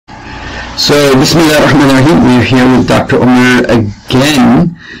So, Bismillahirrahmanirrahim, we're here with Dr. Omar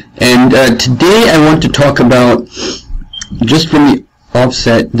again, and today I want to talk about, just from the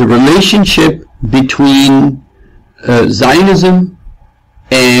offset, the relationship between Zionism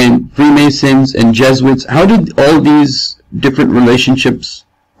and Freemasons and Jesuits. How did all these different relationships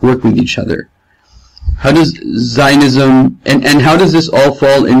work with each other? How does Zionism, and how does this all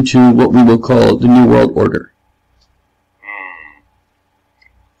fall into what we will call the New World Order?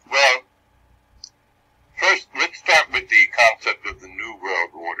 Well, first, let's start with the concept of the New World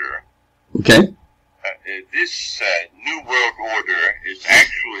Order. Okay. This New World Order is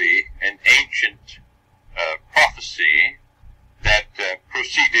actually an ancient prophecy that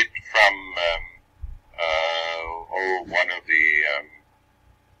proceeded from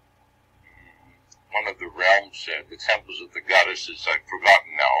one of the realms, the temples of the goddesses. I've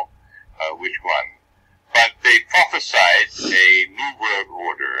forgotten now which one. But they prophesied a New World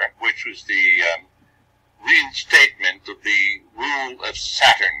Order, which was the reinstatement of the rule of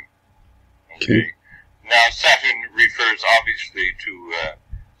Saturn. Okay. Now, Saturn refers obviously to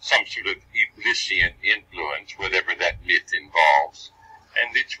some sort of Eblisian influence, whatever that myth involves.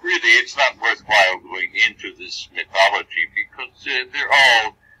 And it's not worthwhile going into this mythology because they're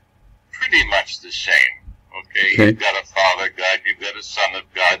all pretty much the same. Okay? You've got a father God, you've got a son of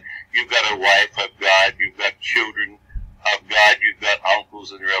God, you've got a wife of God, you've got children of God, you've got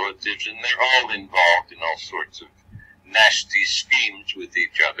uncles and relatives, and they're all involved in all sorts of nasty schemes with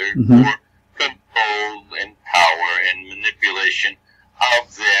each other for control and power and manipulation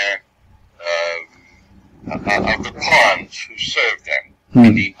of their of the pawns who serve them,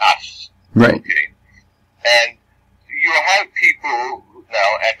 meaning us. Right. Okay. And you have people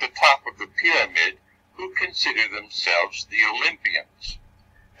now at the top of the pyramid who consider themselves the Olympians.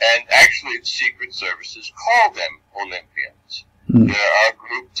 And actually the Secret Services call them Olympians. There are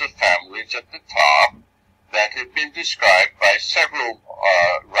groups of families at the top that have been described by several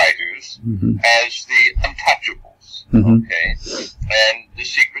writers as the untouchables. Okay? And the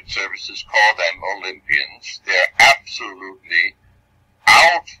Secret Services call them Olympians. They're absolutely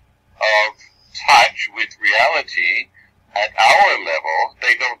out of touch with reality at our level.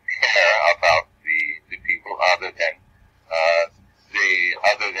 They don't care about the people other than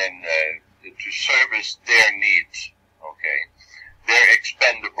to service their needs. Okay? They're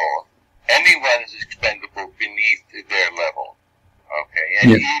expendable. Anyone is expendable beneath their level. Okay?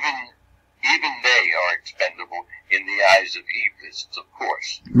 And even they are expendable in the eyes of Iblis, of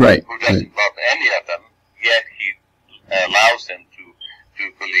course. Right. Who doesn't love any of them, yet he allows them to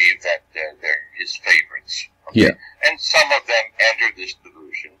believe that they're his favorites. Okay? And some of them enter this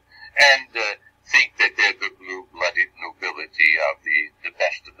delusion and think that they're the blue-blooded nobility of the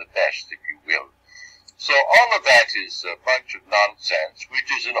best of the best, if you will. So all of that is a bunch of nonsense,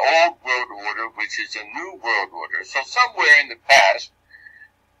 which is an old world order, which is a new world order. So somewhere in the past,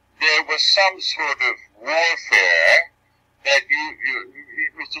 there was some sort of warfare that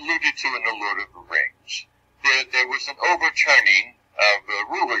it was alluded to in the Lord of the Rings. There was an overturning of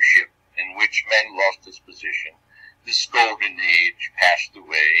rulership in which men lost his position. This golden age passed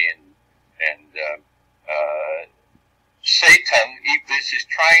away, and Satan, Iblis, is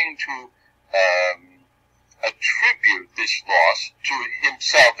trying to attribute this loss to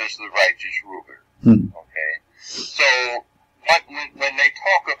himself as the righteous ruler. Okay? So when they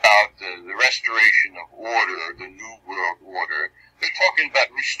talk about the restoration of order, the New World Order, they're talking about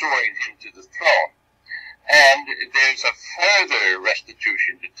restoring him to the throne. And there's a further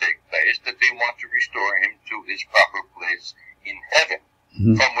restitution to take place, that they want to restore him to his proper place in heaven,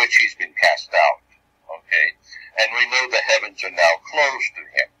 from which he's been cast out. Okay? And we know the heavens are now closed to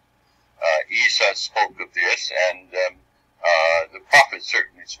him. Isa spoke of this, and the prophet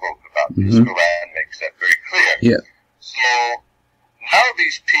certainly spoke about this. Quran makes that very clear. So now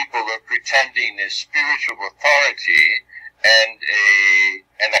these people are pretending a spiritual authority and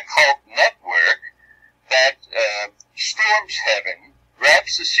an occult network that storms heaven,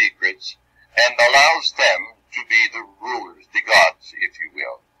 grabs the secrets, and allows them to be the rulers, the gods, if you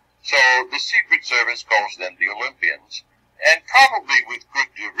will. So the Secret Service calls them the Olympians, and probably with good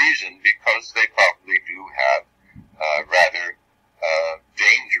reason, because they probably do have rather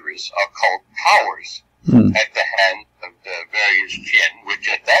dangerous occult powers at the hand of the various jinn, which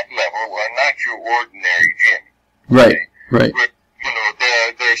at that level are not your ordinary jinn. Right, right. But,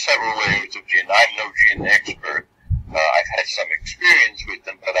 there are several layers of jinn. I'm no jinn expert. I've had some experience with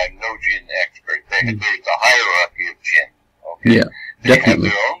them, but I'm no jinn expert. There's a hierarchy of jinn. Okay? Yeah, they have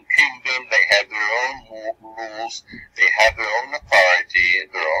their own kingdom. They have their own rules. They have their own authority,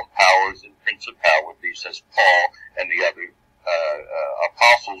 their own powers and principalities, as Paul and the other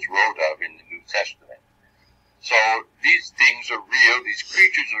apostles apostles wrote of in the New Testament. So these things are real, these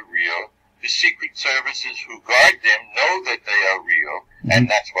creatures are real. The secret services who guard them know that they are real, and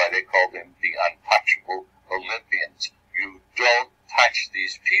that's why they call them the untouchable Olympians. You don't touch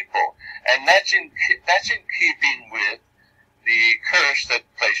these people. And that's in keeping with the curse that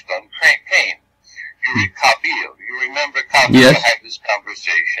placed on Cain. You remember Kabil had this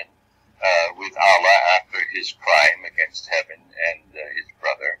conversation with Allah after his crime against heaven and his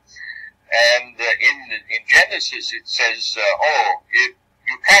brother. And in Genesis it says, if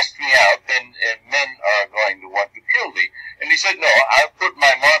you cast me out, then men are going to want to kill me. And he said, no, I'll put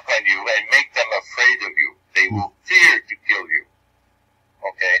my mark on you and make them afraid of you. They will fear to kill you.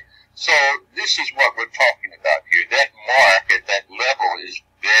 Okay? So this is what we're talking about here. That mark at that level is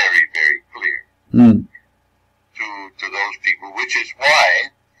very, very clear to those people, which is why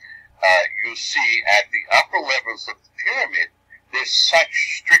you see at the upper levels of the pyramid, there's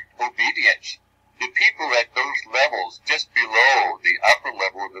such strict obedience. The people at those levels, just below the upper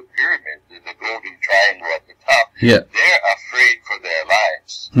level of the pyramid, the golden triangle at the top, they're afraid for their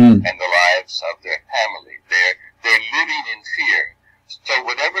lives and the lives of their family. They're living in fear. So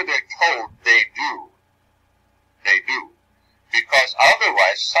whatever they're told, they do. They do. Because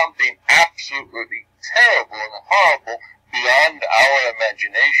otherwise something absolutely terrible and horrible beyond our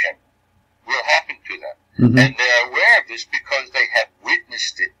imagination will happen to them. And they're aware of this because they have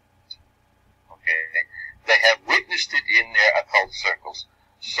witnessed it. Okay? They have witnessed it in their occult circles.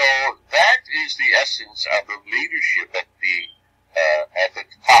 So that is the essence of the leadership at the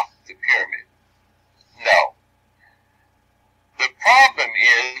top of the pyramid. Now, the problem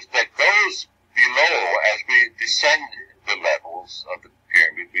is that those below, as we descend the levels of the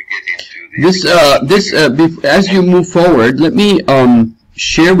pyramid, we get into the... as you move forward, let me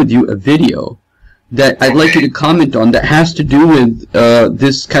share with you a video that I'd like you to comment on that has to do with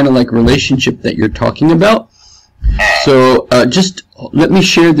this kind of like relationship that you're talking about. So just let me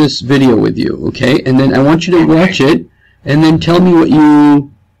share this video with you, okay? And then I want you to watch it and then tell me what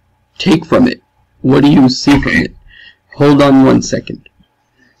you take from it. What do you see from it? Hold on one second.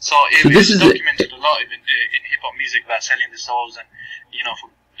 So this is documented a lot in hip-hop music about selling the souls and, you know...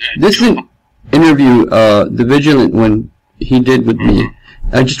 this is an interview the Vigilant one he did with me.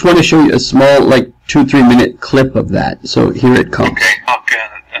 I just want to show you a small, like, 2-3 minute clip of that. So here it comes.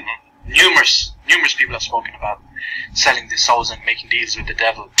 Numerous people have spoken about selling their souls and making deals with the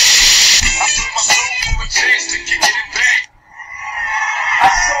devil. I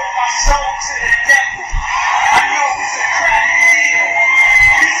sold my soul to the devil. I know it's a crack deal.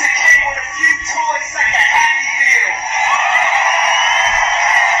 Piece of cake with a few toys like a happy meal.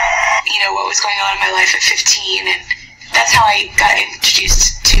 You know, what was going on in my life at 15, and that's how I got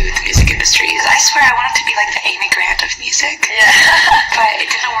introduced to the music industry. I swear I wanted to be like the Amy Grant of music. But it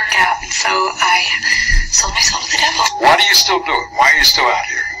didn't work out, and so I sold my soul to the devil. Why do you still do it? Why are you still out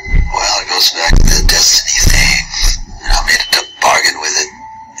here? Well, it goes back to the destiny thing. I made a bargain with it,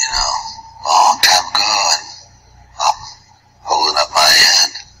 a long time ago, and I'm holding up my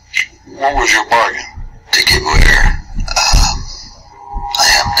end. What was your bargain? To get where I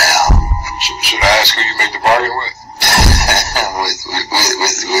am now. Should I ask who you made the bargain with?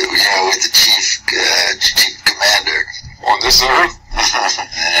 with the chief commander. On this earth?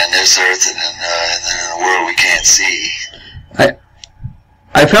 And on this earth, and then in a world we can't see.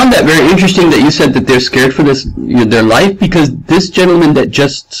 I found that very interesting that you said that they're scared for their life, because this gentleman that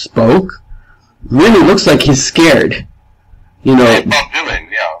just spoke really looks like he's scared. You know. And Bob Dylan,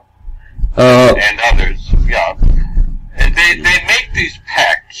 and others, And they make these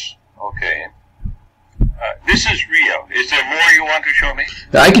pacts, okay. This is real. Is there more you want to show me?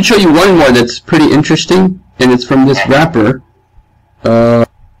 I can show you one more that's pretty interesting, and it's from this rapper. That's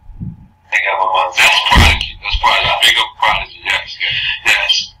Prodigy. That's Prodigy. Big up Prodigy.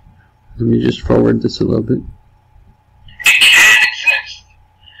 Yes. Let me just forward this a little bit. It can exist,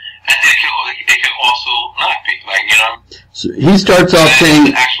 and it can also not be. So he starts off saying.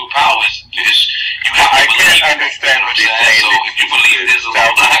 The actual powers. I can't understand what he's saying. So if you believe there's a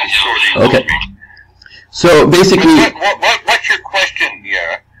little okay. So basically, what's your question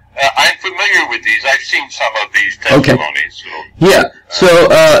here? I'm familiar with these. I've seen some of these testimonies. Okay.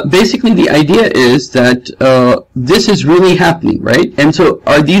 So basically, the idea is that this is really happening, right? And so,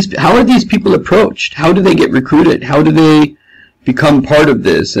 how are these people approached? How do they get recruited? How do they become part of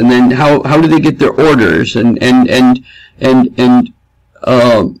this? And then how do they get their orders? And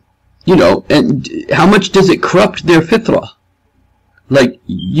how much does it corrupt their fitrah? Like,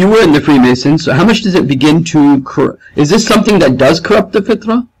 you were in the Freemasons, so how much does it begin to corrupt? Is this something that does corrupt the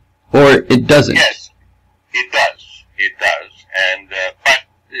fitrah, or it doesn't? Yes, it does. It does. And but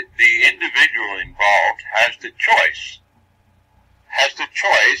has the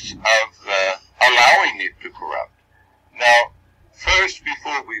choice of allowing it to corrupt. Now, first,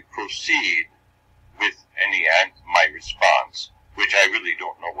 before we proceed with my response, which I really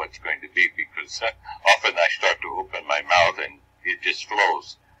don't know what's going to be, because often I start to open my mouth and it just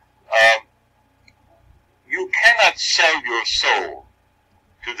flows. You cannot sell your soul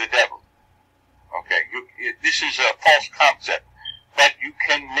to the devil. Okay, this is a false concept, but you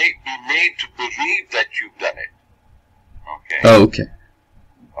can be made to believe that you've done it. Okay. Oh, okay.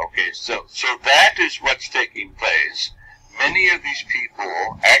 Okay, so that is what's taking place. Many of these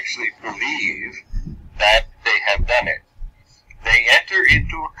people actually believe that they have done it. They enter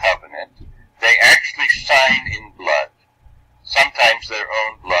into a covenant. They actually sign in blood. Sometimes their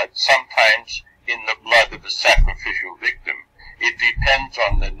own blood, sometimes in the blood of a sacrificial victim. It depends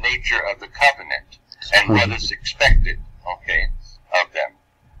on the nature of the covenant and what is expected, okay, of them.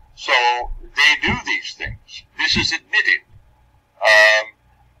 So they do these things. This is admitted.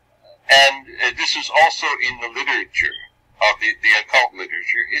 And this is also in the literature of the occult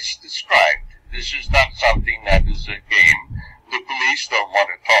literature. It's described. This is not something that is a game. The police don't want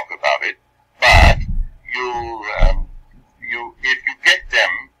to talk about it, but if you get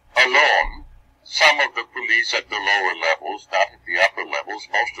them alone, some of the police at the lower levels, not at the upper levels,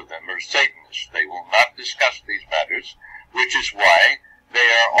 most of them are Satanists. They will not discuss these matters, which is why they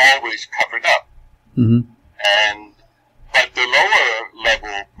are always covered up. Mm-hmm. But the lower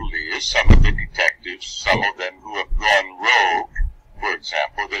level police, some of the detectives, some of them who have gone rogue, for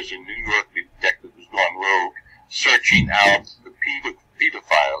example, there's a New York detective who's gone rogue, searching out the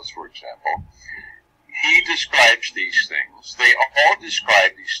pedophiles, for example. He describes these things. They all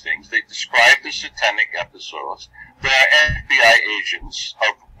describe these things. They describe the satanic episodes. There are FBI agents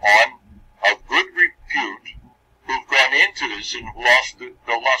of good repute who've gone into this and lost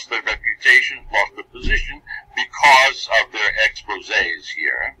their reputation, lost their position because of their exposés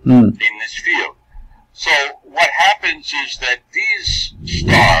here in this field. So what happens is that these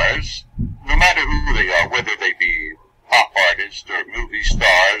stars, no matter who they are, whether they be pop artists or movie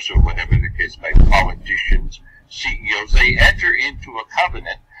stars or whatever the case may be, politicians, CEOs, they enter into a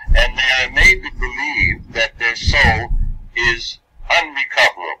covenant and they are made to believe that their soul is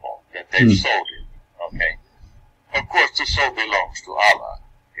unrecoverable, that they've sold it, okay? Of course, the soul belongs to Allah.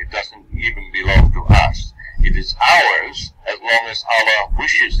 It doesn't even belong to us. It is ours as long as Allah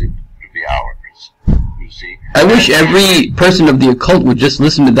wishes it to be ours, you see? I wish every person of the occult would just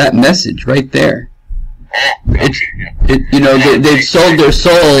listen to that message right there. They've sold their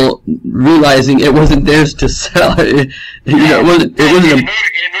soul, realizing it wasn't theirs to sell. It wasn't. In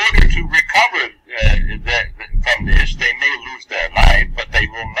order to recover from this, they may lose their life, but they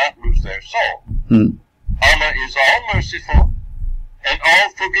will not lose their soul. Allah is all merciful and all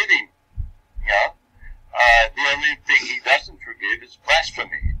forgiving. Yeah. The only thing He doesn't forgive is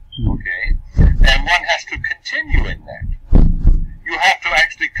blasphemy. Okay, and one has to continue in that. You have to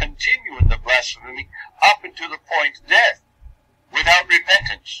actually continue in the blasphemy up until the point of death without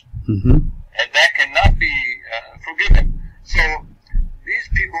repentance. And that cannot be forgiven. So these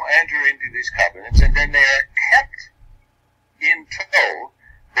people enter into these covenants and then they are kept in tow.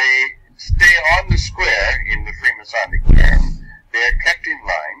 They stay on the square in the Freemasonic term. They are kept in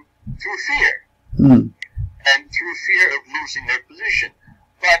line through fear. And through fear of losing their position.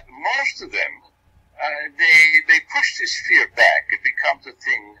 But most of them, they push this fear back. It becomes a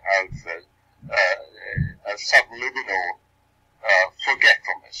thing of subliminal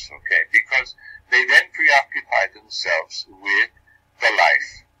forgetfulness, okay? Because they then preoccupy themselves with the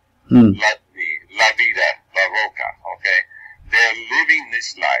life, la vida, la roca, okay? They're living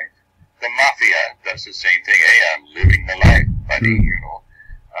this life. The mafia does the same thing. Hey, I'm living the life, buddy,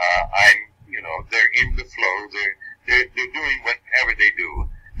 they're in the flow. They're doing whatever they do.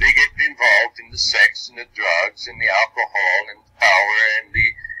 They get involved in the sex and the drugs and the alcohol and the power and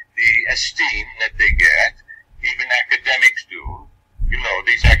the esteem that they get. Even academics do.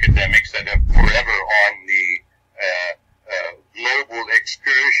 These academics that are forever on the global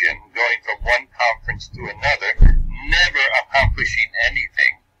excursion, going from one conference to another, never accomplishing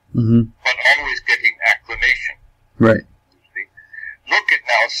anything, but always getting acclamation. Right. Look at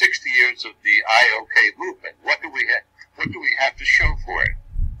now 60 years of the IOK movement. What do we have to show for it?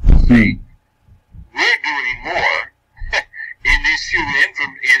 See, we're doing more in these few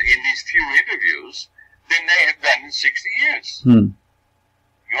interviews than they have done in 60 years.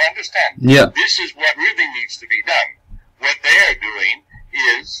 You understand? Yeah. This is what really needs to be done. What they are doing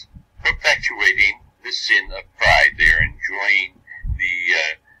is perpetuating the sin of pride. They are enjoying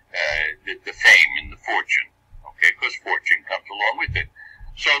the fame and the fortune. Okay, because fortune comes along with it.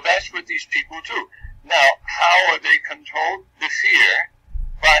 So that's what these people do. Now, how are they controlled? The fear,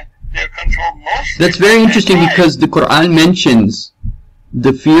 but they're controlled mostly. That's very interesting because the Quran mentions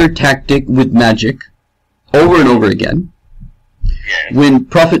the fear tactic with magic over and over again. Yes. When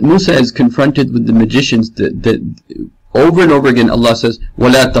Prophet Musa is confronted with the magicians, over and over again Allah says,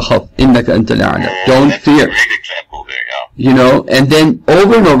 وَلَا تَخَفْ إِنَّكَ أَنْتَ الْأَعْلَى. Don't fear. That's a great example there, yeah. You know, and then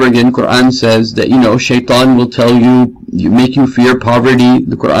over and over again Quran says that, you know, shaitan will tell you, make you fear poverty,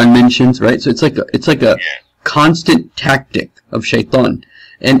 the Quran mentions, right? So it's like a constant tactic of shaitan.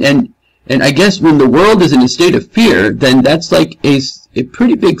 And I guess when the world is in a state of fear, then that's like a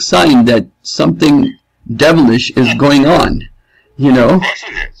pretty big sign that something devilish is going on, you know? Of course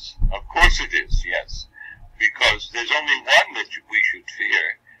it is. Of course it is, yes. Because there's only one that we should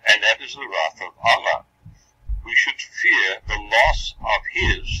fear, and that is the wrath of Allah. We should fear the loss of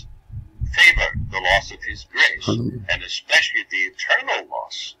His favor, the loss of His grace, and especially the eternal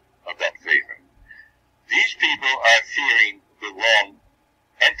loss of that favor. These people are fearing the wrong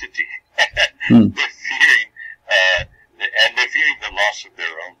entity. They're fearing, and they're fearing the loss of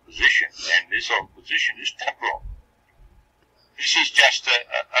their own position, and this own position is temporal. This is just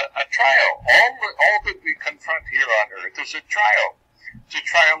a trial. All that we confront here on earth is a trial. It's a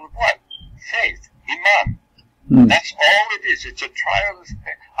trial of what? Faith, iman. That's all it is. It's a trial of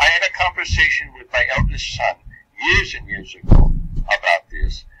faith. I had a conversation with my eldest son years and years ago about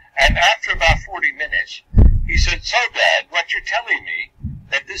this, and after about 40 minutes, he said, "So, Dad, what you're telling me,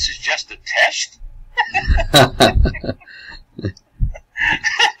 that this is just a test?"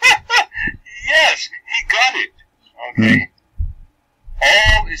 Yes, he got it. Okay?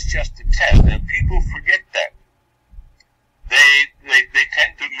 All is just a test, and people forget that. They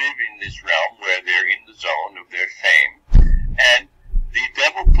tend to live in this realm where they're in the zone of their fame, and the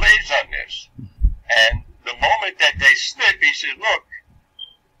devil plays on this. And the moment that they slip, he says, "Look,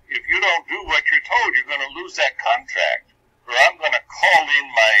 if you don't do what you're told, you're going to lose that contract, or I'm going to call in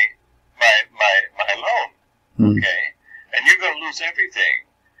my loan, okay? And you're going to lose everything."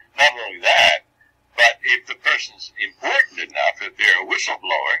 Not only that, but if the person's important enough, if they're a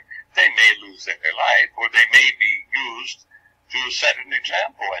whistleblower, they may lose their life, or they may be used to set an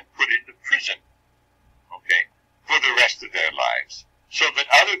example and put into prison, okay, for the rest of their lives. So that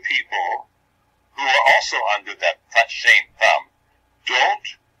other people who are also under that same thumb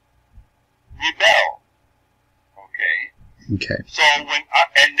don't rebel, okay? Okay. So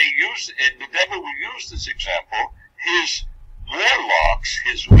and the devil will use this example, his warlocks,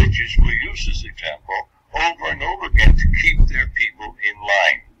 his witches will use this example over and over again to keep their people in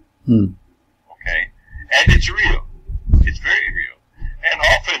line. Okay? And it's real. It's very real. And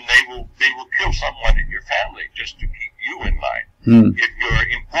often they will kill someone in your family just to keep you in line if you're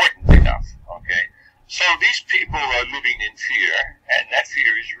important enough. Okay? So these people are living in fear, and that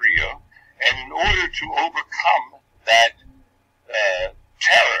fear is real. And in order to overcome that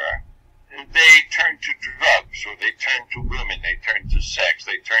terror, they turn to drugs, or they turn to women, they turn to sex,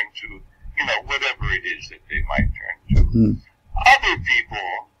 they turn to, you know, whatever it is that they might turn to. Other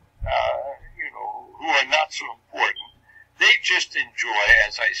people, you know, who are not so important, they just enjoy,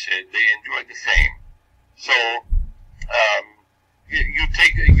 as I said, they enjoy the fame. So you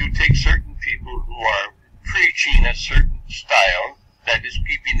take certain people who are preaching a certain style that is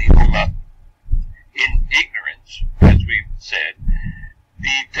keeping the ummah in ignorance, as we've said.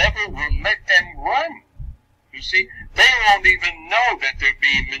 The devil will let them run. You see, they won't even know that they're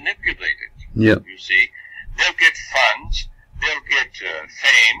being manipulated. Yep. You see, they'll get funds, they'll get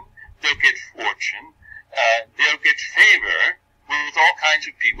fame, they'll get fortune, they'll get favor with all kinds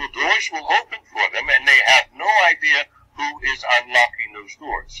of people. Doors will open for them, and they have no idea who is unlocking those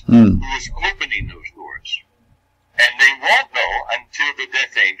doors, who is opening those doors. And they won't know until the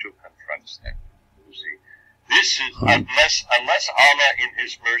death angel confronts them. You see, this is unless Allah in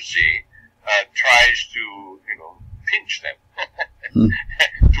His mercy tries to, you know, pinch them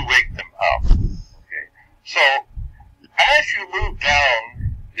to wake them up. Okay, so as you move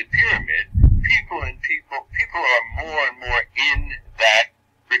down the pyramid, people are more and more in that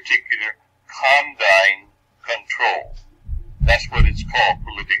particular condign control. That's what it's called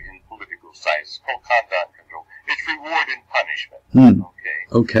in political science. It's called condign control. It's reward and punishment.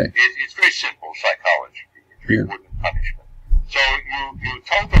 Okay. It's very simple psychology. It's reward and punishment. So you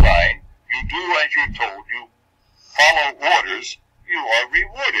toe the line, you do as you're told, you follow orders, you are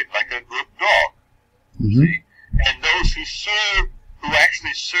rewarded like a good dog. See? And those who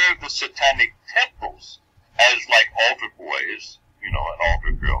actually serve the satanic temples as like altar boys, you know, and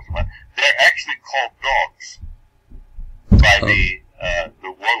altar girls, they're actually called dogs by the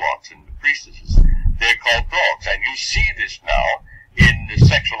warlocks and the priestesses. They're called dogs, and you see this now in the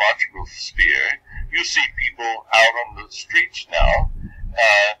sexological sphere. you see people out on the streets now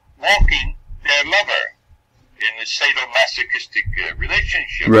walking their lover in a sadomasochistic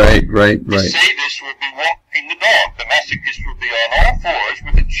relationship. Right. The sadist will be walking the dog. The masochist will be on all fours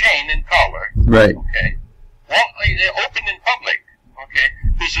with a chain and collar. Right. Okay. Open in public. Okay.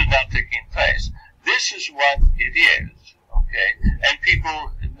 This is not taking place. This is what it is. Okay. And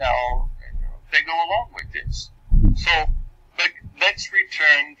people now, they go along with this. So, but let's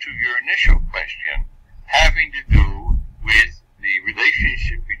return to your initial question, having to do with the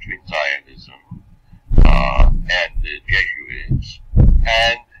relationship between Zionism and the Jesuits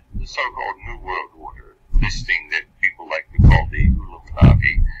and the so-called New World Order, this thing that people like to call the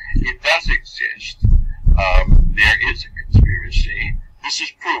Illuminati. It does exist. There is a conspiracy. This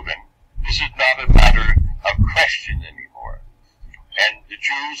is proven. This is not a matter of question anymore. And the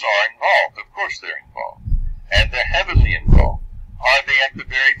Jews are involved. Of course they're involved. And they're heavily involved. Are they at the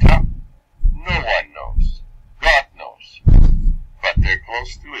very top? No one knows. God knows. But they're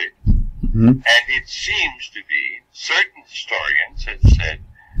close to it. Mm-hmm. And it seems to be, certain historians have said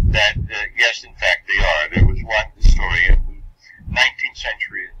that, yes, in fact, they are. There was one historian, 19th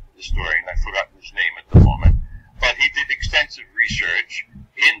century historian, I've forgotten his name at the moment, but he did extensive research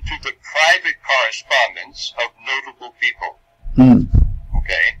into the private correspondence of notable people. Mm.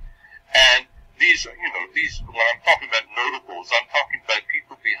 Okay? And these, when I'm talking about notables, I'm talking about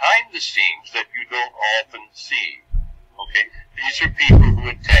people behind the scenes that you don't often see. Okay? These are people who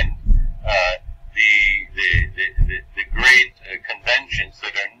attend the great conventions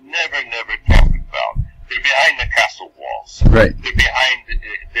that are never talked about. They're behind the castle walls. Right. They're behind.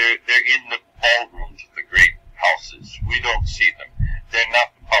 They're in the ballrooms of the great houses. We don't see them. They're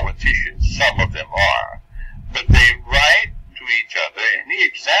not the politicians. Some of them are, but they write to each other. And he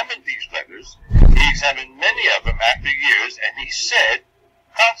examined these letters. He examined many of them after years, and he said,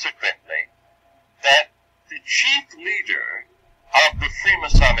 consequently, that the chief leader of the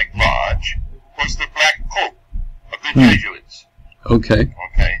Freemasonic Lodge was the Black Pope of the Jesuits. Okay.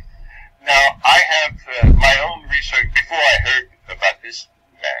 Okay. Now, I have my own research. Before I heard about this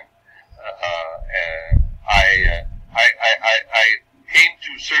man, I came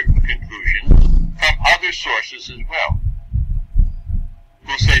to certain conclusions from other sources as well,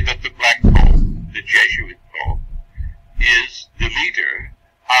 who say that the Black Pope, the Jesuit Pope, is the leader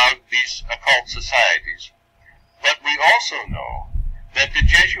of these occult societies. But we also know that the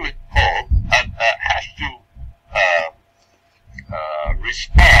Jesuit Pope has to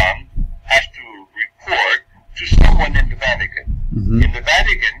respond, has to report to someone in the Vatican. Mm-hmm. In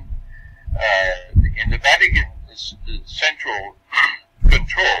the Vatican central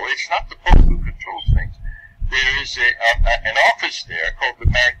control, it's not the Pope who controls things. There is an office there called the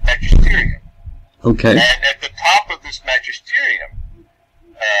Magisterium. Okay. And at the top of this Magisterium,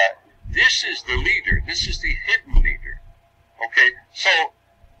 this is the leader. This is the hidden leader. Okay? So,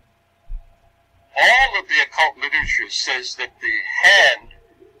 all of the occult literature says that the hand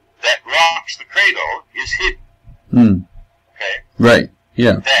that rocks the cradle is hidden. Mm. Okay? Right.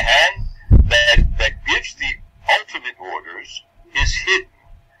 Yeah. The hand that gives the ultimate orders is hidden.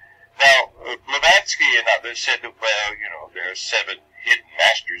 Now, Blavatsky and others said that, well, there are 7 hidden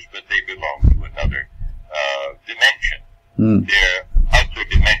masters, but they belong to another dimension. Mm. They're other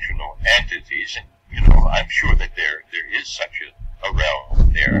dimensional entities, and, I'm sure that there is such a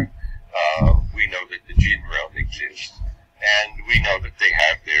realm there. We know that the jinn realm exists, and we know that they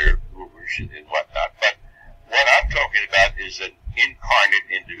have their rulers and whatnot. But what I'm talking about is an incarnate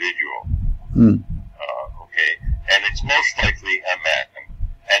individual. Mm. Okay, and it's most likely a man,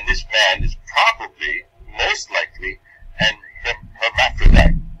 and this man is probably most likely an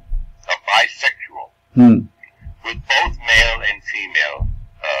hermaphrodite, a bisexual, with both male and female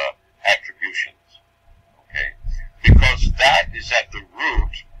attributions. Okay, because that is at the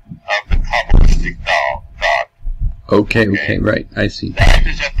root of the Kabbalistic God. Okay, right, I see. That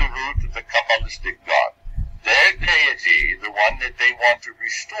is at the root of the Kabbalistic God. Their deity, the one that they want to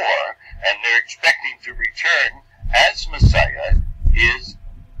restore, and they're expecting to return as Messiah, is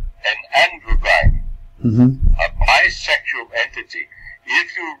an androgyne, a bisexual entity.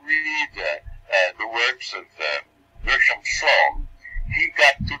 If you read the works of Gershom Scholem, he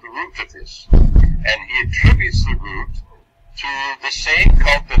got to the root of this, and he attributes the root to the same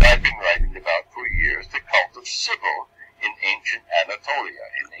cult that I've been writing about for years, the cult of Cybele in ancient Anatolia,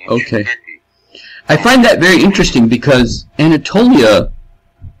 in ancient Turkey. I find that very interesting because Anatolia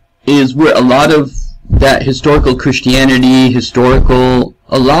is where a lot of that historical Christianity,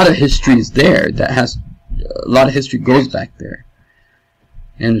 a lot of history is there. That has a lot of history goes back there.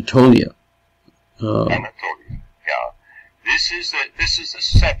 Anatolia. Anatolia, yeah. This is the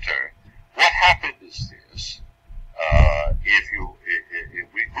center what happened is this.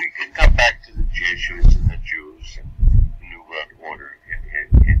 We can come back to the Jesuits and the Jews and the New World Order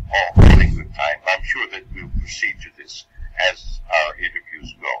in all in good time. I'm sure that we'll proceed to this as our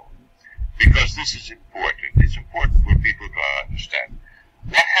interviews go, because this is important. It's important for people to understand.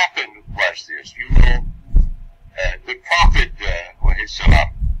 What happened was this. You know, the Prophet, he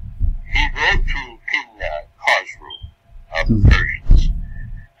wrote to King Khosrow of the Persians,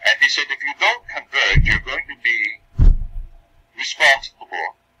 and he said, if you don't convert, you're going to be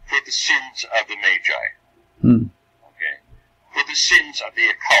responsible for the sins of the Magi. Okay? For the sins of the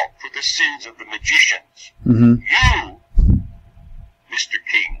occult, for the sins of the magicians. You, Mr.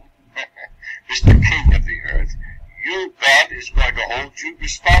 King, Mr. King of the earth, God is going to hold you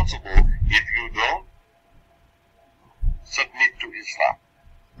responsible if you don't submit to Islam.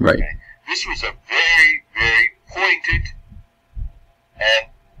 Right. Okay? This was a very, very pointed and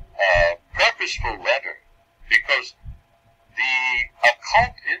purposeful letter, because the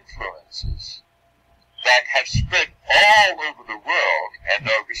occult influences that have spread all over the world and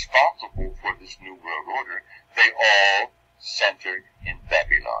are responsible for this New World Order, they all centered in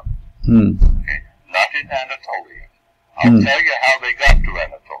Babylon. Okay? Not in Anatolia. I'll tell you how they got to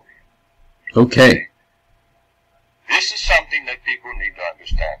Anatolia. Okay. This is something that people need to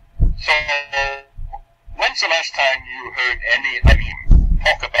understand. So, when's the last time you heard any Alim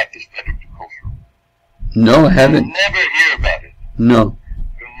talk about this letter to Khosrow? No, I haven't. You'll never hear about it. No.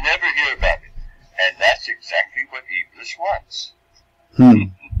 You'll never hear about it. And that's exactly what Iblis wants.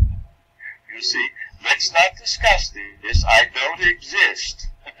 You see, let's not discuss this. I don't exist.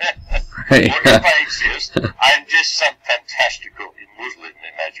 Right. Or if I exist, I'm just some fantastical Muslim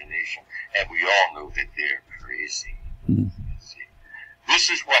imagination. And we all know that they're crazy. See? This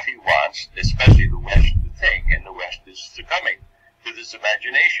is what he wants, especially the West to think, and the West is succumbing to this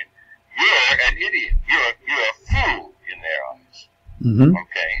imagination. You're an idiot. You're a fool in their eyes.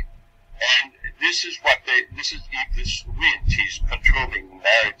 Okay? And this is Iblis wins. He's controlling the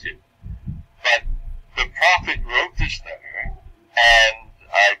narrative. But the prophet wrote this letter, and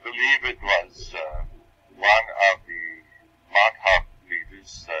I believe it was one of the Madhab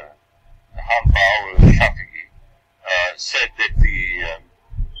leaders, Hanbal or Shafi'i, said that the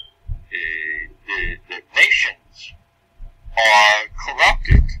nations are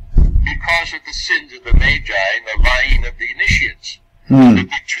corrupted because of the sins of the Magi and the lying of the initiates, the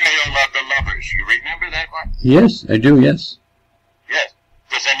betrayal of the lovers. You remember that one? Yes, I do, yes. Yes.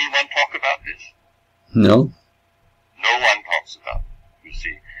 Does anyone talk about this? No. No one talks about it. You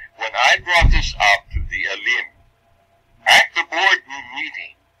see, when I brought this up to the Alim at the boardroom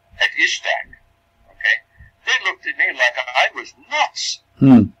meeting at Ishtak, okay, they looked at me like I was nuts.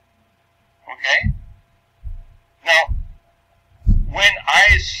 Okay? Now, when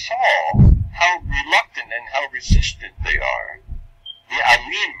I saw how reluctant and how resistant they are, the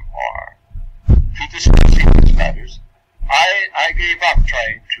Alim are, to discussing these matters, I gave up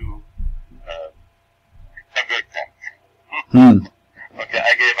trying to convert them. Okay,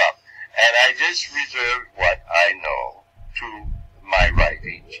 I gave up. And I just reserved what I know to my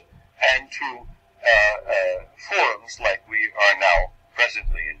writings and to forums like we are now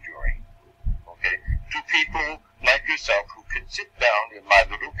presently enduring. Okay? To people like yourself who can sit down in my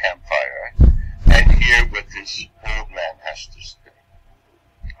little campfire and hear what this old man has to say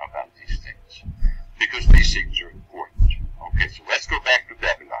about these things. Because these things are important. Okay, so let's go back to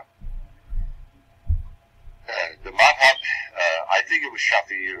Babylon. The Madhab, I think it was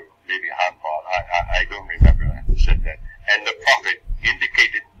Shafi'i or maybe Hanbal, I don't remember who said that. And the Prophet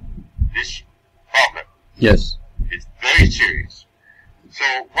indicated this problem. Yes. It's very serious.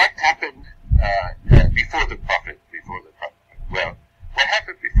 So what happened before the Prophet? Well, what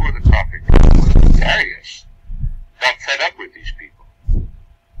happened before the Prophet was Darius got fed up with these people.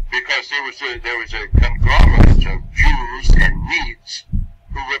 Because there was a conglomerate of Jews and Medes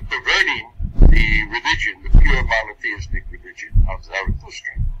who were perverting the religion, the pure monotheistic religion of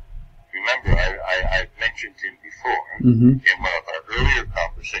Zarathustra. Remember, I mentioned him before in one of our earlier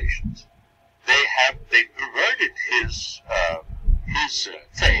conversations. They perverted his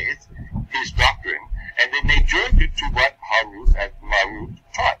faith, his doctrine, and then they joined it to what Harut and Marut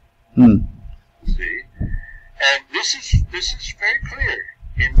taught. See, and this is very clear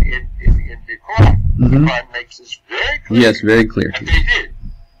in the Quran. The Quran makes this very clear. Yes, very clear. And they did.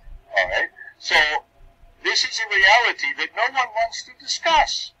 All right. So this is a reality that no one wants to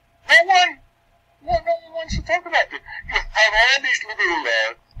discuss. No one wants to talk about it. You have all these little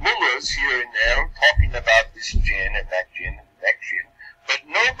mullahs here and there talking about this jinn and that jinn and that jinn, but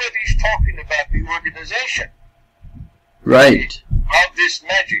nobody's talking about the organization. Right. of this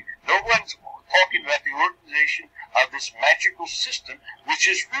magic. No one's talking about the organization of this magical system, which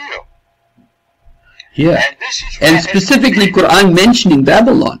is real. Yeah. And this is And specifically Quran mentioning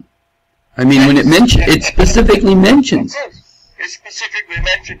Babylon. I mean, when it specifically mentions. It specifically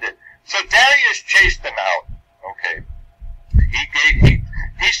mentioned it. So Darius chased them out. Okay.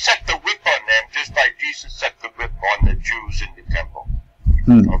 He set the whip on them just like Jesus set the whip on the Jews in the temple.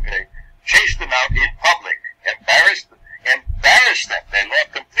 Okay. Chased them out in public. Embarrassed them. They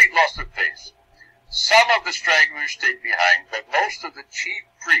complete loss of face. Some of the stragglers stayed behind, but most of the chief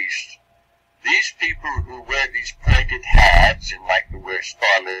priests, these people who wear these pointed hats and like to wear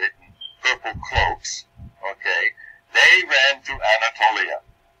scarlet and purple cloaks, okay, they ran to Anatolia.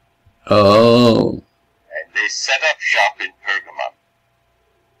 Oh. And they set up shop in Pergamum.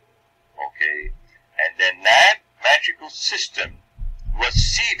 Okay. And then that magical system was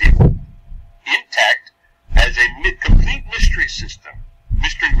seeded intact as a complete mystery system,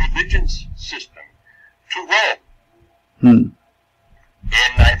 mystery religions system, to Rome. In,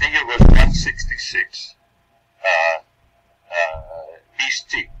 I think it was 166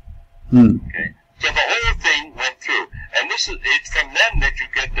 BC. Okay. So the whole thing went through. And it's from them that you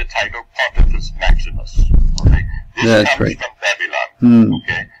get the title Pontifex Maximus. Okay. This comes from Babylon.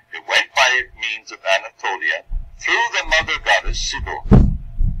 Okay. It went by means of Anatolia through the mother goddess Sibyl.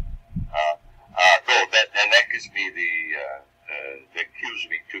 And that gives me that cues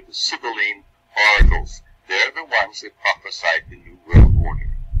me to the Sibylline oracles. They're the ones that prophesied the New World Order.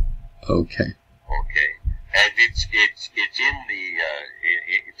 Okay. Okay. And it's in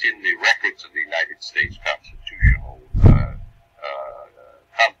the records of the United States constitutional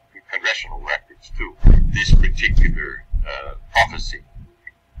congressional records too. This particular prophecy.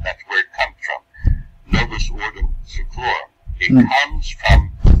 That's where it comes from. Novus Ordo Seclorum. It comes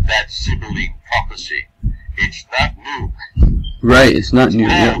from that Sibylline prophecy. It's not new. Right, it's not new.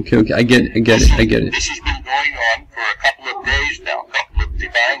 Yeah, okay. I get it. This has been going on for a couple of days now, a couple of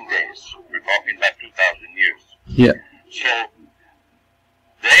divine days. We're talking about 2,000 years. Yeah. So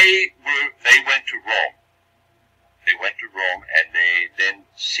they went to Rome. They went to Rome, and they then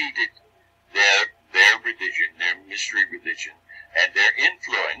seeded their religion, their mystery religion, and their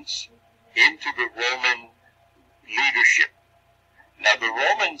influence into the Roman leadership. Now, the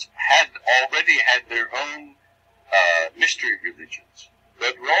Romans had already had their own mystery religions,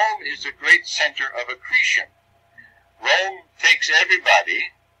 but Rome is a great center of accretion. Rome takes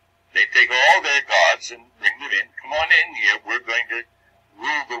everybody, they take all their gods and bring them in. Come on in here, we're going to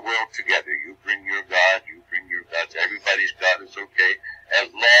rule the world together. You bring your god, you bring your gods. Everybody's god is okay,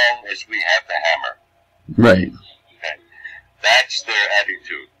 as long as we have the hammer. Right. Okay. That's their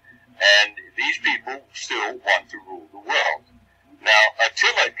attitude. And these people still want to rule the world. Now,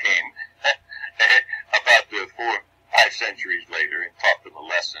 Attila came about 4 or 5 centuries later and taught them a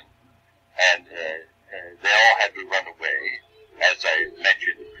lesson. And they all had to run away, as I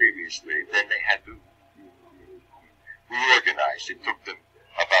mentioned previously. Then they had to reorganize. It took them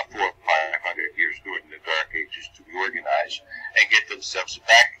about 400 or 500 years during the Dark Ages to reorganize and get themselves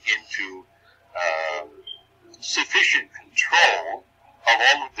back into sufficient control of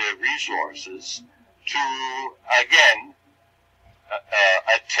all of their resources to, again,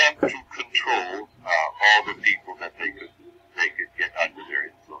 attempt to control all the people that they could get under their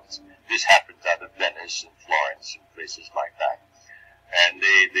influence. This happens out of Venice and Florence and places like that. And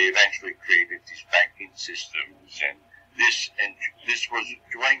they eventually created these banking systems, and this was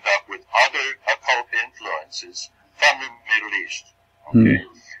joined up with other occult influences from the Middle East. Okay?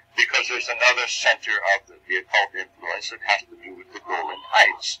 Because there's another center of the occult influence that has to do with the Golan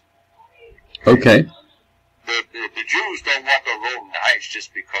Heights. Okay. The Jews don't want the Golan Heights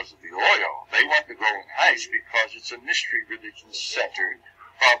just because of the oil. They want the Golan Heights because it's a mystery religion center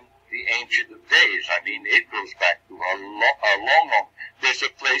from the ancient of days. I mean, it goes back to a long. There's a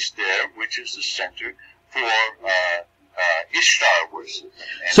place there which is the center for Ishtar worship.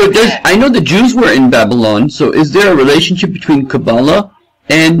 So I know the Jews were in Babylon. So is there a relationship between Kabbalah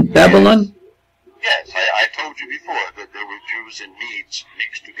and Babylon? Yes, I told you before that there were Jews and Medes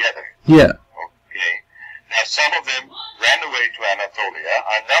mixed together. Yeah. Okay. Now, some of them ran away to Anatolia.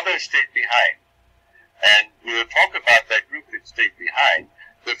 Another stayed behind. And we will talk about that group that stayed behind.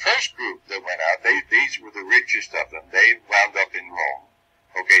 The first group that went out, these were the richest of them. They wound up in Rome.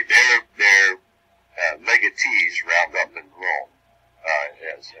 Okay, their legatees wound up in Rome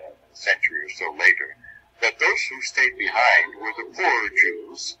as a century or so later. But those who stayed behind were the poorer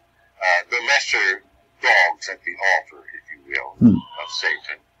Jews, the lesser dogs at the altar, if you will, of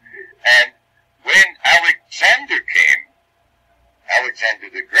Satan. And when Alexander came, Alexander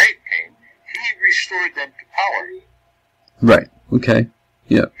the Great came, he restored them to power. Right. Okay.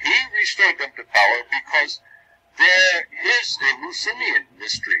 Yeah. He restored them to power because his Eleusinian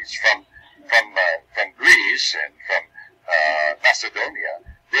mysteries from Greece and from Macedonia,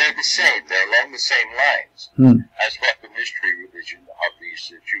 they're the same. They're along the same lines as what the mystery religion of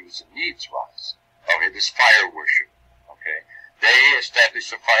these Jews and Medes was. Okay, this fire worship. Okay, they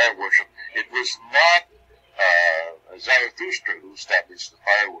established the fire worship. It was not Zarathustra who established the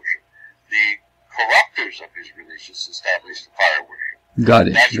fire worship. The corruptors of his religions established the fire worship. Got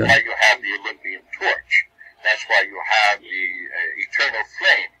it. That's why you have the Olympian torch. That's why you have the eternal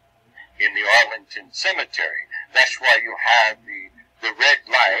flame in the Arlington Cemetery. That's why you have the red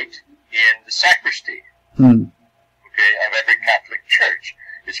light in the sacristy, okay, of every Catholic church.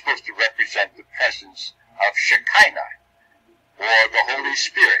 It's supposed to represent the presence of Shekinah, or the Holy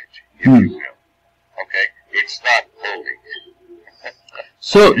Spirit, if you will. Okay? It's not holy.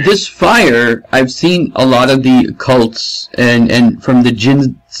 So this fire, I've seen a lot of the cults and from the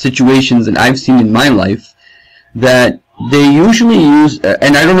jinn situations that I've seen in my life, that they usually use,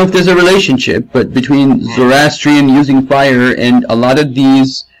 and I don't know if there's a relationship, but between Zoroastrian using fire and a lot of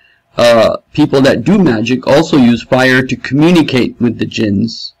these people that do magic also use fire to communicate with the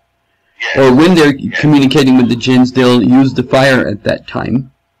jinns. Yes. Or when they're communicating with the jinns, they'll use the fire at that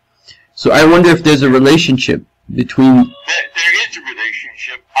time. So I wonder if there's a relationship between... There is a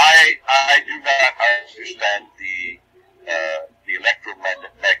relationship. I do not understand the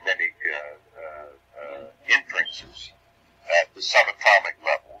electromagnetic inferences at the subatomic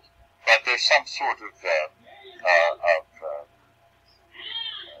level, but there's some sort of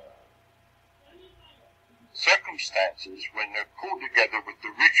circumstances when they're pulled together with the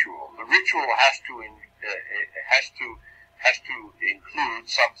ritual. The ritual has to include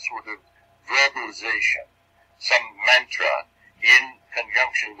some sort of verbalization, some mantra in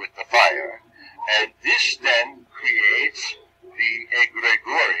conjunction with the fire, and this then creates the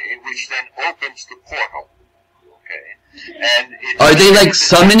egregore, which then opens the portal. Okay, and are they like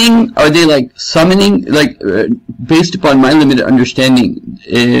summoning? Are they like summoning? Like based upon my limited understanding,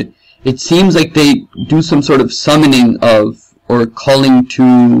 it seems like they do some sort of summoning of or calling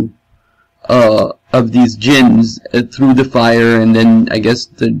to of these jinns through the fire, and then I guess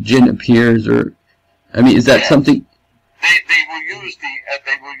the jinn appears. Or I mean, is that something? They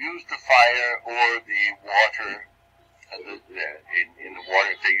will use the fire or the water. In the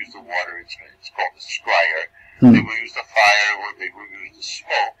water, if they use the water, it's called the scryer. They will use the fire or they will use the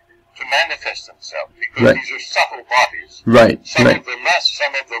smoke to manifest themselves, because these are subtle bodies. Some of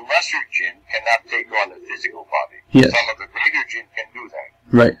the lesser jinn cannot take on a physical body. Yes. Some of the greater jinn can do that.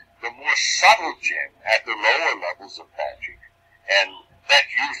 Right. The more subtle jinn at the lower levels of magic, and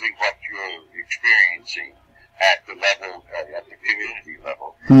that's usually what you're experiencing at the level, at the community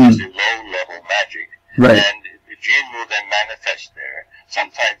level, is the low-level magic. Right. And the jinn will then manifest there.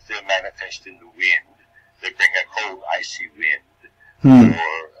 Sometimes they'll manifest in the wind. They bring a cold, icy wind, or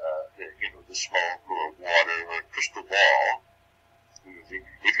the smoke, or water, or a crystal ball.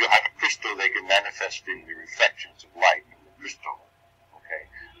 If you have a crystal, they can manifest in the reflections of light in the crystal. Okay,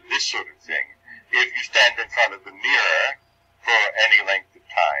 this sort of thing. If you stand in front of the mirror for any length of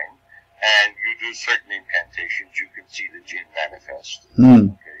time, and you do certain incantations, you can see the jinn manifest.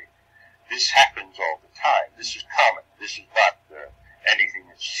 Okay, this happens all the time. This is common. This is not anything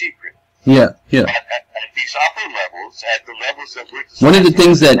that's secret. Yeah, yeah. But at these upper levels, at the levels that we're one of the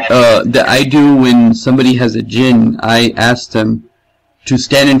things that I do when somebody has a jinn, I ask them to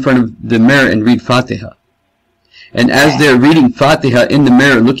stand in front of the mirror and read Fatiha. And as they're reading Fatiha in the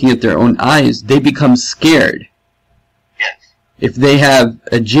mirror, looking at their own eyes, they become scared. Yes. If they have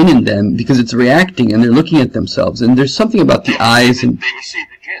a jinn in them, because it's reacting and they're looking at themselves. And there's something about the eyes. And they will see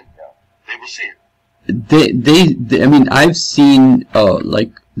the jinn, though. They will see it. They I mean, I've seen,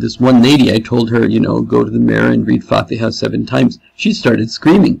 like, this one lady, I told her, go to the mirror and read Fatiha 7 times. She started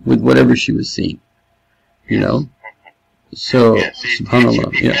screaming with whatever she was seeing, So, yes,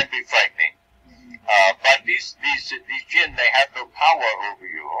 subhanAllah, it can be frightening. But these jinn, they have no power over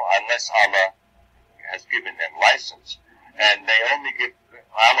you unless Allah has given them license. And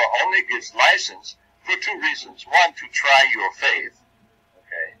Allah only gives license for 2 reasons. One, to try your faith.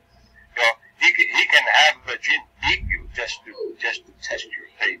 Okay? He can have a jinn beat you just to test your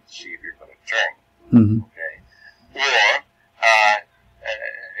faith to see if you're going to turn. Okay? Or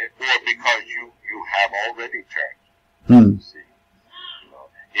because you have already turned. See?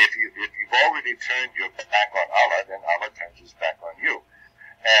 If you've already turned your back on Allah, then Allah turns his back on you.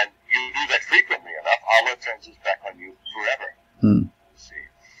 And you do that frequently enough, Allah turns his back on you forever. See?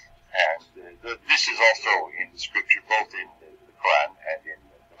 And this is also in the scripture, both in the Quran and in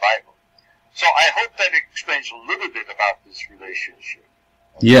the Bible. So I hope that explains a little bit about this relation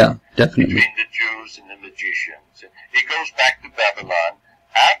Yeah, definitely. Between the Jews and the magicians. It goes back to Babylon.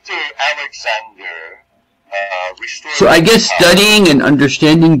 After Alexander restored... So I guess studying and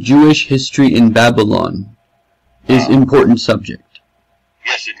understanding Jewish history in Babylon is an important subject.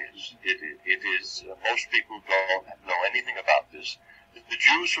 Yes, it is. It is. Most people don't know anything about this. The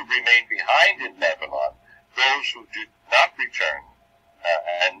Jews who remained behind in Babylon, those who did not return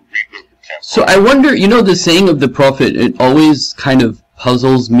and rebuild the temple. So I wonder, you know, the saying of the prophet, it always kind of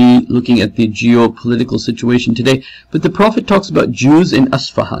puzzles me looking at the geopolitical situation today. But the prophet talks about Jews in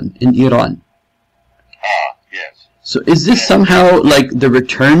Isfahan, in Iran. Ah, yes. So is this somehow like the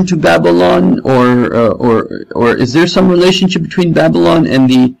return to Babylon, or is there some relationship between Babylon and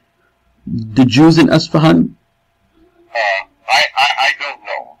the Jews in Isfahan? I don't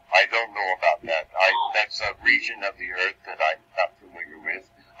know. I don't know about that. That's a region of the earth that I'm not familiar with.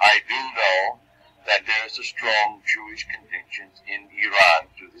 I do know that there's a strong Jewish contingent in Iran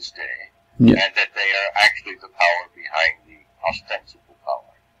to this day, and that they are actually the power behind the ostensible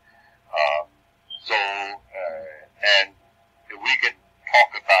power. And we can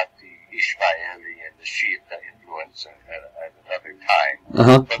talk about the Ishmaeli and the Shiekh influence at another time.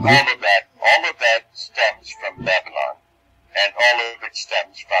 But all of that stems from Babylon, and all of it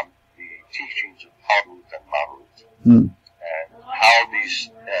stems from the teachings of Harut and Marut, and how these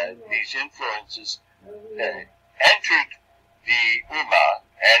influences entered the Ummah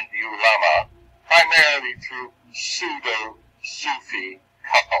and the Ulama primarily through pseudo-Sufi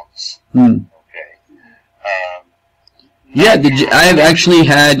cults. Okay. Yeah, I've actually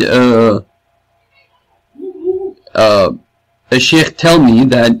had a Sheikh tell me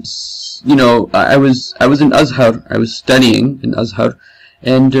that, you know, I was in Azhar, I was studying in Azhar,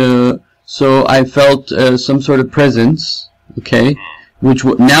 and so I felt some sort of presence, okay, which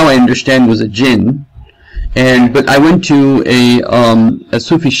now I understand was a jinn. But I went to a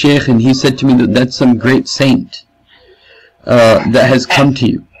Sufi Sheikh, and he said to me that that's some great saint that has come to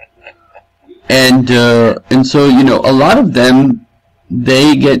you. And so, you know, a lot of them,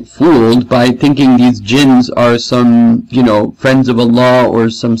 they get fooled by thinking these jinns are some, you know, friends of Allah or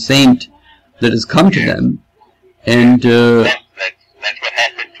some saint that has come to them. And that's what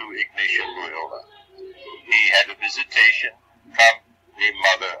happened to Ignatius Loyola. He had a visitation from the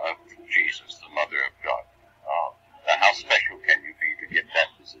mother of Jesus, the mother of God. Now how special can you be to get that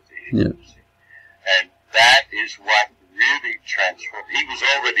visitation? Yeah. And that is what really transformed. He was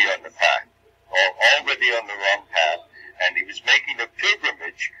already on the path, or already on the wrong path, and he was making a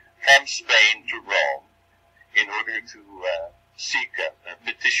pilgrimage from Spain to Rome in order to seek a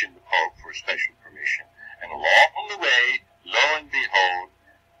petition the Pope for special permission. And along the way, lo and behold,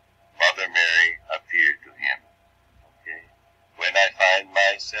 Mother Mary appeared to him. Okay? When I find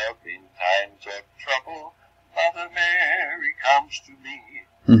myself in times of trouble, Mother Mary comes to me,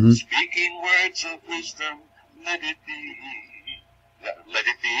 speaking words of wisdom, let it be. Let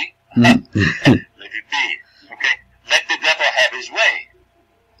it be? Let it be. Okay? Let the devil have his way.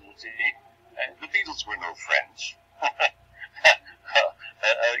 You see? And the Beatles were no friends.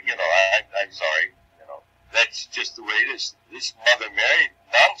 You know, I'm sorry. You know, that's just the way it is. This Mother Mary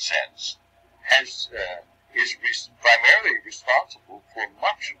nonsense is primarily responsible for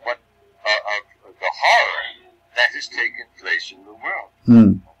much of what of the horror that has taken place in the world.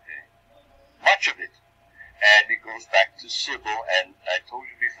 Okay? Much of it. And it goes back to Sybil, and I told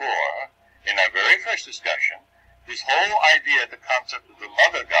you before, in our very first discussion, this whole idea, the concept of the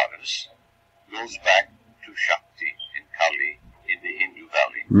mother goddess, goes back to Shakti in Kali in the Hindu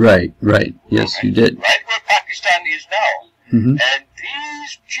Valley. Right. Yes, you did. Right where Pakistan is now. And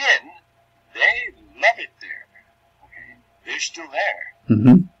these jinn, they love it there. Okay? They're still there.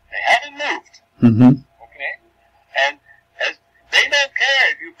 They haven't moved. Okay? And they don't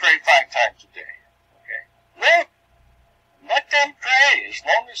care if you pray 5 times a day. Okay? Well, let them pray as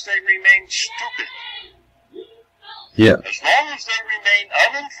long as they remain stupid. Yeah. As long as they remain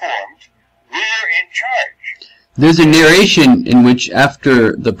uninformed, we're in charge. There's a narration in which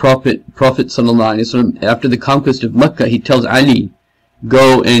after the Prophet sallallahu alaihi wasallam, after the conquest of Mecca, he tells Ali,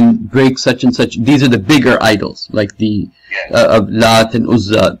 go and break such and such. These are the bigger idols, like the of Lat and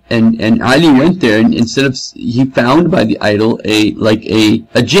Uzza. And Ali went there, and instead of, he found by the idol a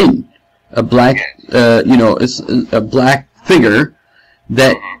jinn, a black you know, a black figure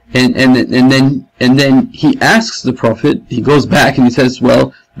that, and then he asks the Prophet. He goes back and he says,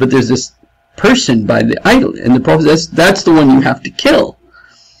 well, but there's this person by the idol, and the Prophet says, that's the one you have to kill.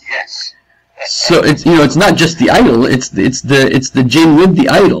 Yes. So it's, you know, it's not just the idol, it's the jinn with the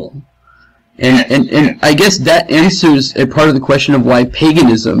idol. And I guess that answers a part of the question of why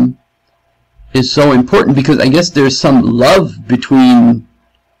paganism is so important, because I guess there's some love between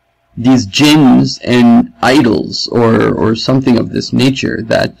these jinns and idols or something of this nature,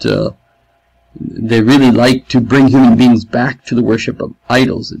 that they really like to bring human beings back to the worship of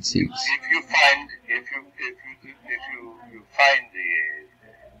idols, it seems. If you find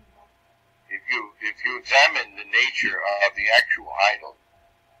if you examine the nature of the actual idol,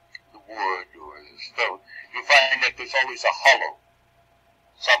 the wood or the stone, you find that there's always a hollow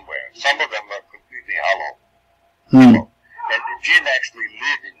somewhere. Some of them are completely hollow. And the jinn actually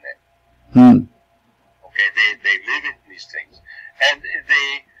live in them. Okay, they live in these things, and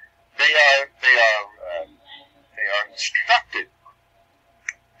they are instructed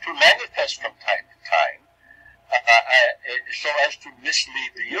to manifest from time to time, so as to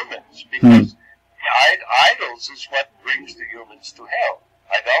mislead the humans, because idols is what brings the humans to hell.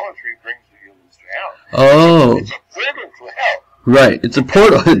 Idolatry brings the humans to hell. Oh. It's a portal to hell. Right, it's a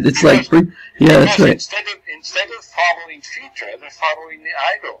portal. It's like, yeah, that's right. Instead of following Fitra, they're following the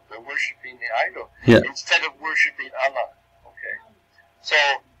idol. They're worshiping the idol instead of worshiping Allah. Okay, so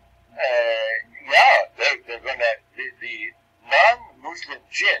they're gonna the non-Muslim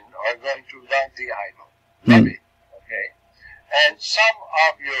jinn are going to love the idol, love it. Okay, and some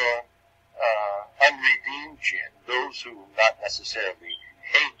of your unredeemed jinn, those who not necessarily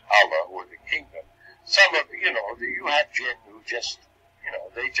hate Allah or the kingdom, some of you have jinn who just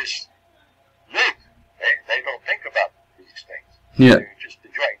they just live. They don't think about these things. Yeah. They just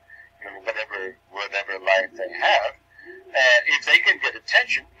enjoy whatever life they have. If they can get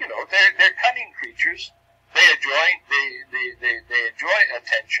attention, they're cunning creatures. They enjoy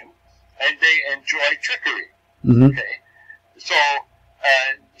attention, and they enjoy trickery. Okay, so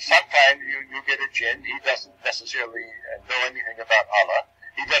sometimes you get a jinn. He doesn't necessarily know anything about Allah.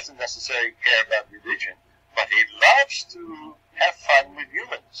 He doesn't necessarily care about religion, but he loves to have fun with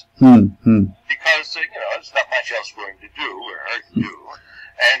humans. Because there's not much else for him to do or her to do,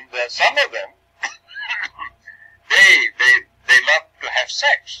 and some of them they love to have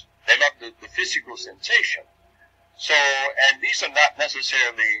sex. They love the physical sensation. So, and these are not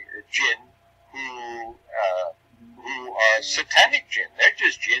necessarily jinn who are satanic jinn. They're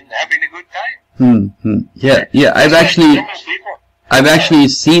just jinn having a good time. Yeah. I've actually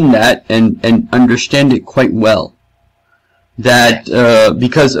seen that and understand it quite well. That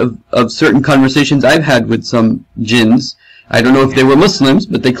because of certain conversations I've had with some jinns, I don't know if they were Muslims,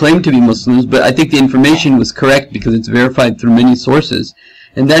 but they claim to be Muslims, but I think the information was correct because it's verified through many sources,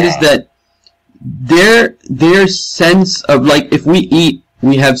 and that is that their sense of, like, if we eat,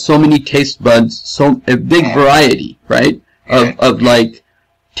 we have so many taste buds, a big variety, right, of like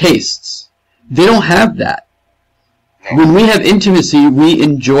tastes. They don't have that. When we have intimacy, we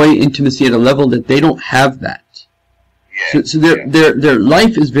enjoy intimacy at a level that they don't have that. So their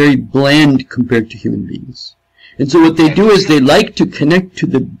life is very bland compared to human beings. And so what they do is they like to connect to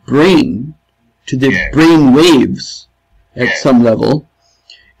the brain, to the brain waves at some level,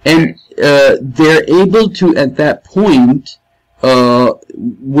 and they're able to, at that point,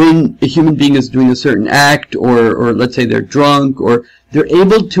 when a human being is doing a certain act, or let's say they're drunk, or they're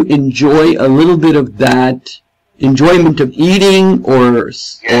able to enjoy a little bit of that enjoyment of eating or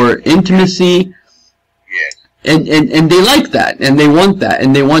intimacy. And they like that, and they want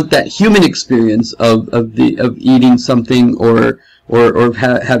that human experience of eating something or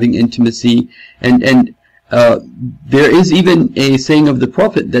having intimacy, and there is even a saying of the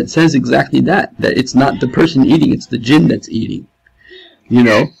Prophet that says exactly that it's not the person eating, it's the jinn that's eating,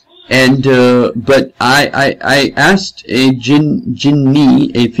 and but I asked a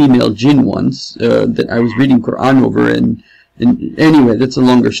jinni, a female jinn once, that I was reading Quran over, and anyway, that's a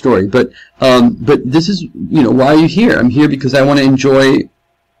longer story, but this is, why are you here? I'm here because I want to enjoy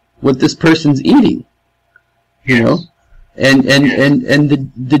what this person's eating, and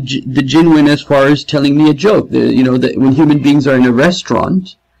the jinn went as far as telling me a joke, that when human beings are in a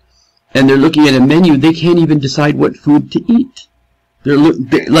restaurant and they're looking at a menu, they can't even decide what food to eat.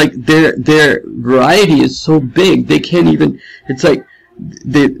 Their variety is so big, they can't even, it's like,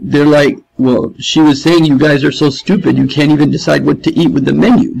 they're like, well, she was saying, you guys are so stupid, you can't even decide what to eat with the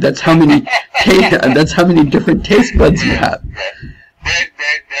menu. That's how many different taste buds you have.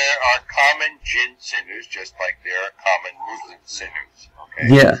 There are common jinn sinners, just like there are common Muslim sinners. Okay.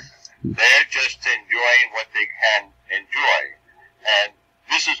 Yeah. They're just enjoying what they can enjoy, and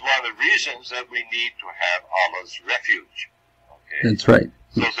this is one of the reasons that we need to have Allah's refuge. Okay. That's right.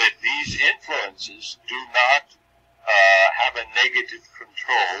 So that these influences do not have a negative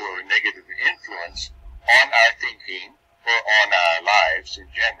control or a negative influence on our thinking or on our lives in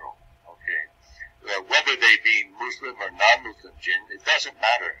general. Okay, whether they be Muslim or non-Muslim jinn, it doesn't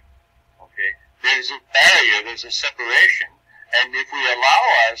matter. Okay, there's a barrier, there's a separation, And if we allow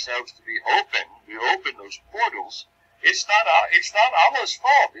ourselves to be open, we open those portals. It's not Allah's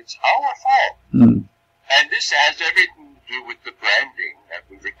fault. It's our fault. Mm. And this has everything to do with the branding that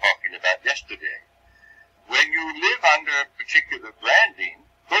we were talking about yesterday. When you live under a particular branding,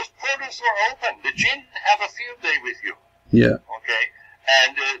 those portals are open. The jinn have a field day with you. Yeah. Okay?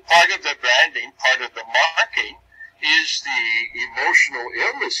 And part of the branding, part of the marking, is the emotional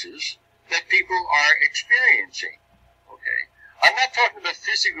illnesses that people are experiencing. Okay? I'm not talking about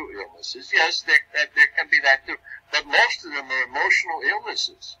physical illnesses. Yes, there can be that too. But most of them are emotional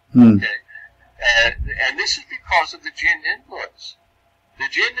illnesses. Mm. Okay? And this is because of the jinn influence. The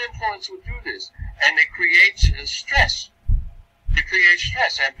jinn influence will do this. And it creates stress. It creates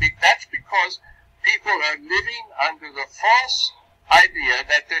stress. And that's because people are living under the false idea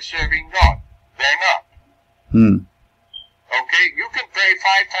that they're serving God. They're not. Mm. Okay? You can pray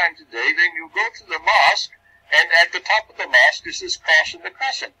 5 times a day, then you go to the mosque, and at the top of the mosque is this cross and the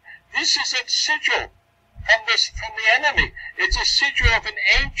crescent. This is a sigil from the enemy. It's a sigil of an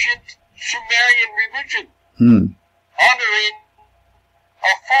ancient Sumerian religion, honoring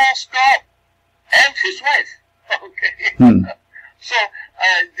a false god and his wife. Okay? So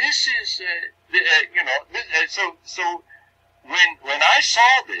this is, so when I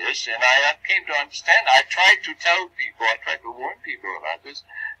saw this and I came to understand, I tried to tell people, I tried to warn people about this.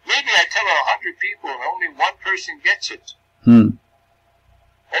 Maybe I tell 100 people and only one person gets it. Only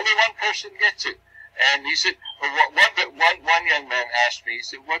one person gets it. And he said, one young man asked me, he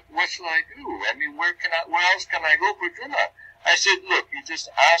said, what shall I do? I mean, where else can I go for Jummah? I said, look, you just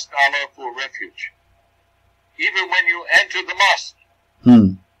ask Allah for refuge. Even when you enter the mosque.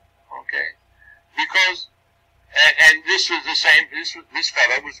 Okay? Because, and this was the same, this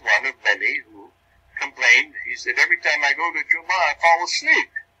fellow was one of many who complained. He said, every time I go to Jummah, I fall asleep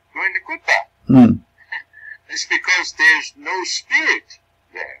during the khutbah. It's because there's no spirit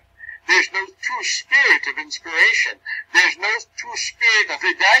there. There's no true spirit of inspiration. There's no true spirit of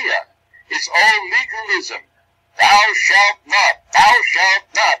hidayah. It's all legalism. Thou shalt not, thou shalt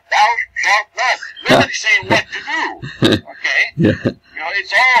not, thou shalt not. Nobody's saying what to do. Okay? Yeah. You know,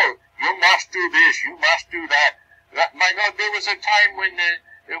 it's all, you must do this, you must do that. My God, there was a time when the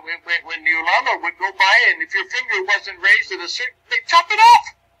ulama would go by, and if your finger wasn't raised at a certain, they chop it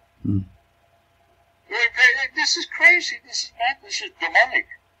off. This is crazy. This is mad. This is demonic.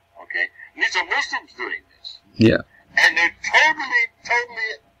 Okay? And these are Muslims doing this. Yeah. And they're totally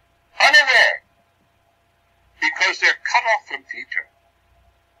unaware because they're cut off from future.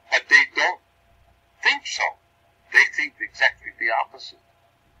 But they don't think so. They think exactly the opposite.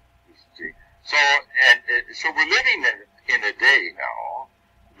 You see? So we're living in a day now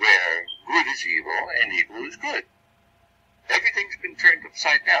where good is evil and evil is good. Everything's been turned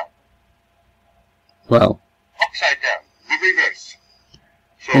upside down. Wow. Upside down. The reverse.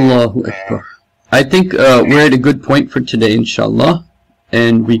 So, Allahu Akbar. I think we're at a good point for today, inshallah,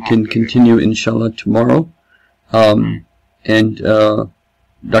 and we can continue, inshallah, tomorrow. And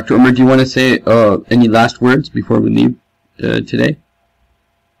Dr. Omar, do you want to say any last words before we leave today?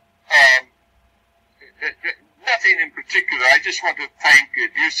 Nothing in particular. I just want to thank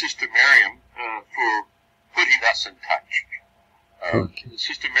dear Sister Miriam for putting us in touch.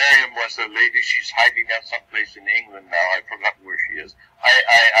 Sister Miriam was a lady. She's hiding out someplace in England now. I've forgotten where she is.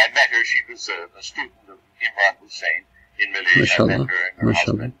 I met her. She was a student of Imran Hussein in Malaysia. I met her and her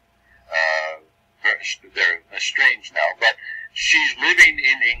husband. They're estranged now, but she's living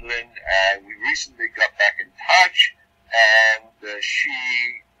in England, and we recently got back in touch, and she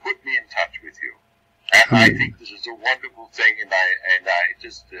put me in touch with you. And I think this is a wonderful thing, and I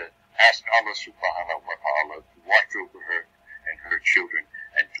just ask Allah subhanahu wa ta'ala to watch over her and her children,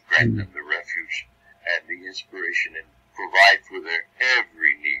 and to grant them the refuge and the inspiration, and provide for their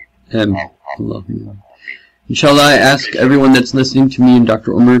every need. Inshallah, I ask everyone that's listening to me and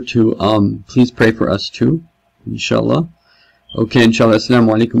Dr. Omar to please pray for us too. Inshallah. Okay, inshallah.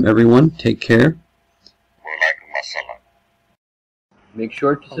 Assalamu alaikum, everyone. Take care. Make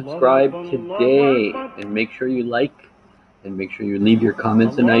sure to subscribe today, and make sure you like, and make sure you leave your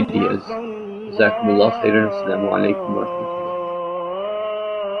comments and ideas. Jazakumullah khairan. Assalamu alaikum wa rahmatullah.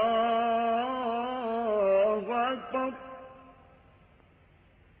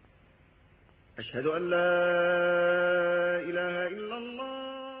 أشهد أن لا إله إلا الله